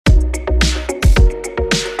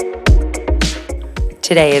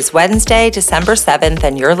Today is Wednesday, December 7th,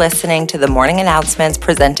 and you're listening to the Morning Announcements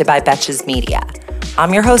presented by Betches Media.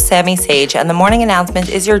 I'm your host, Sammy Sage, and the Morning Announcement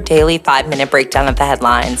is your daily 5-minute breakdown of the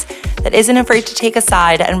headlines that isn't afraid to take a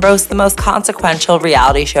side and roast the most consequential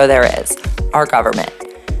reality show there is, our government.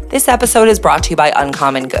 This episode is brought to you by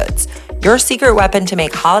Uncommon Goods, your secret weapon to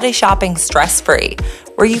make holiday shopping stress-free,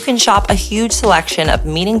 where you can shop a huge selection of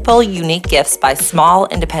meaningful, unique gifts by small,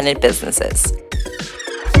 independent businesses.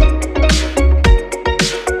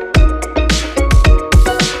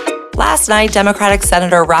 Last night, Democratic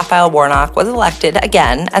Senator Raphael Warnock was elected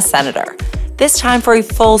again as senator, this time for a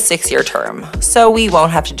full 6-year term, so we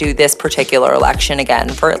won't have to do this particular election again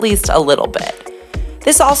for at least a little bit.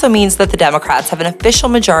 This also means that the Democrats have an official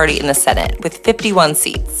majority in the Senate with 51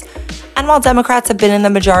 seats. And while Democrats have been in the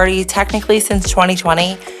majority technically since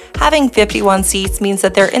 2020, having 51 seats means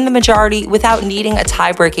that they're in the majority without needing a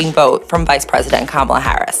tie-breaking vote from Vice President Kamala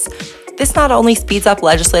Harris. This not only speeds up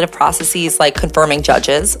legislative processes like confirming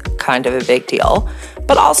judges, kind of a big deal,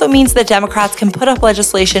 but also means that Democrats can put up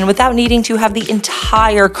legislation without needing to have the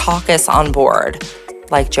entire caucus on board,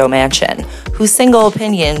 like Joe Manchin, whose single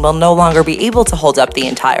opinion will no longer be able to hold up the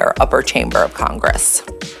entire upper chamber of Congress.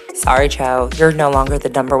 Sorry, Joe, you're no longer the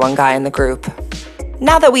number one guy in the group.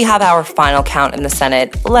 Now that we have our final count in the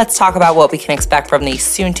Senate, let's talk about what we can expect from the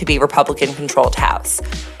soon-to-be Republican-controlled House.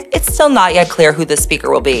 It's still not yet clear who the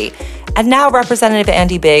Speaker will be, and now Representative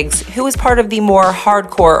Andy Biggs, who is part of the more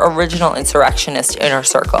hardcore original insurrectionist inner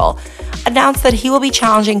circle, announced that he will be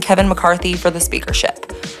challenging Kevin McCarthy for the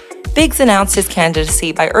speakership. Biggs announced his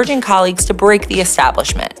candidacy by urging colleagues to break the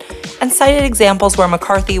establishment, and cited examples where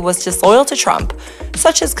McCarthy was disloyal to Trump,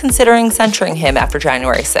 such as considering censuring him after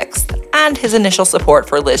January 6th, and his initial support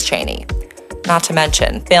for Liz Cheney. Not to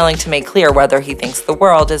mention, failing to make clear whether he thinks the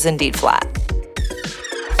world is indeed flat.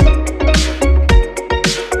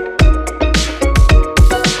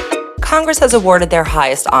 Congress has awarded their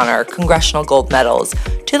highest honor, Congressional Gold Medals,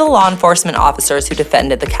 to the law enforcement officers who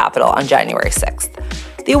defended the Capitol on January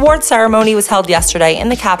 6th. The award ceremony was held yesterday in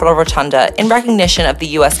the Capitol Rotunda in recognition of the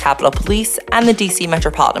U.S. Capitol Police and the D.C.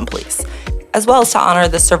 Metropolitan Police, as well as to honor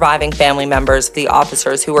the surviving family members of the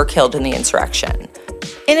officers who were killed in the insurrection.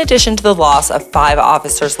 In addition to the loss of 5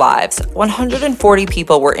 officers' lives, 140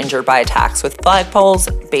 people were injured by attacks with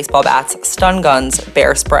flagpoles, baseball bats, stun guns,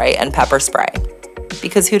 bear spray, and pepper spray.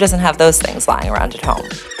 Because who doesn't have those things lying around at home?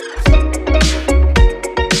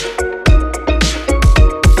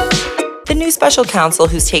 The new special counsel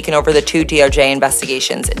who's taken over the 2 DOJ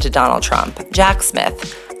investigations into Donald Trump, Jack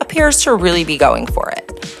Smith, appears to really be going for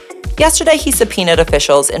it. Yesterday, he subpoenaed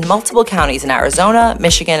officials in multiple counties in Arizona,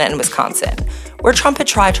 Michigan, and Wisconsin, where Trump had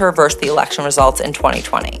tried to reverse the election results in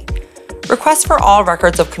 2020. Requests for all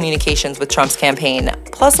records of communications with Trump's campaign,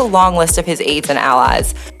 plus a long list of his aides and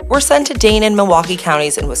allies, were sent to Dane and Milwaukee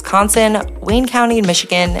counties in Wisconsin, Wayne County in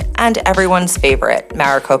Michigan, and everyone's favorite,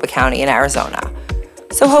 Maricopa County in Arizona.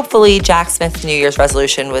 So hopefully, Jack Smith's New Year's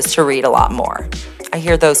resolution was to read a lot more. I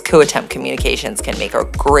hear those coup attempt communications can make a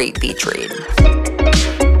great beach read.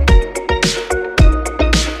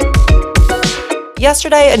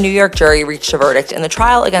 Yesterday, a New York jury reached a verdict in the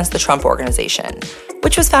trial against the Trump Organization,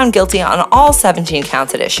 which was found guilty on all 17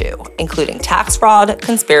 counts at issue, including tax fraud,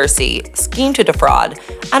 conspiracy, scheme to defraud,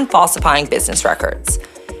 and falsifying business records.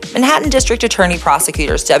 Manhattan District Attorney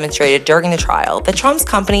prosecutors demonstrated during the trial that Trump's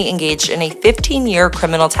company engaged in a 15-year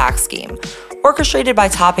criminal tax scheme orchestrated by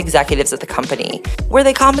top executives at the company, where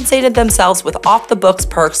they compensated themselves with off-the-books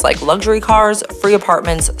perks like luxury cars, free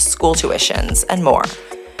apartments, school tuitions, and more.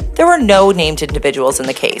 There were no named individuals in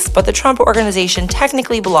the case, but the Trump Organization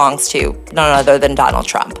technically belongs to none other than Donald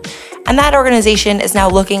Trump, and that organization is now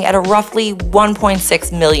looking at a roughly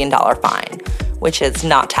 $1.6 million fine, which is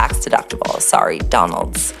not tax deductible. Sorry,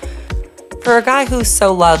 Donalds. For a guy who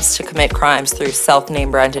so loves to commit crimes through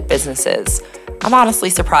self-name branded businesses, I'm honestly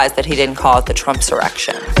surprised that he didn't call it the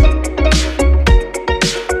Trumpsurrection.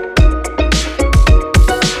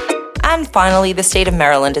 And finally, the state of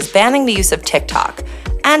Maryland is banning the use of TikTok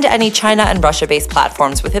and any China and Russia-based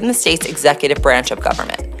platforms within the state's executive branch of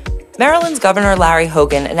government. Maryland's Governor Larry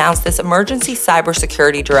Hogan announced this emergency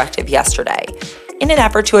cybersecurity directive yesterday in an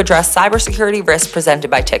effort to address cybersecurity risks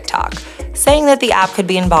presented by TikTok, saying that the app could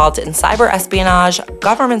be involved in cyber espionage,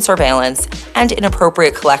 government surveillance, and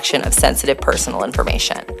inappropriate collection of sensitive personal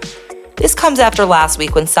information. This comes after last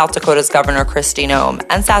week when South Dakota's Governor Kristi Noem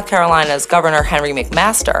and South Carolina's Governor Henry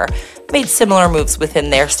McMaster made similar moves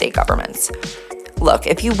within their state governments. Look,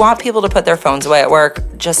 if you want people to put their phones away at work,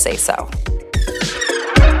 just say so.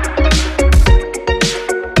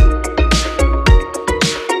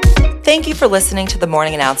 Thank you for listening to the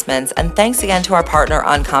morning announcements, and thanks again to our partner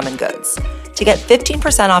Uncommon Goods. To get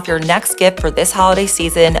 15% off your next gift for this holiday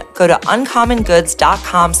season, go to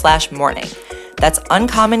uncommongoods.com/morning. That's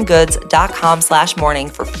uncommongoods.com/morning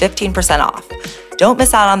for 15% off. Don't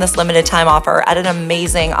miss out on this limited time offer at an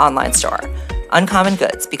amazing online store. Uncommon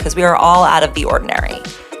Goods, because we are all out of the ordinary.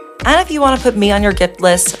 And if you want to put me on your gift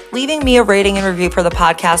list, leaving me a rating and review for the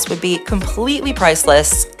podcast would be completely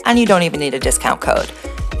priceless, and you don't even need a discount code.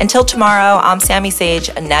 Until tomorrow, I'm Sammy Sage,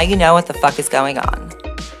 and now you know what the fuck is going on.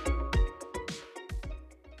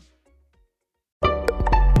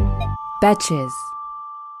 Betches.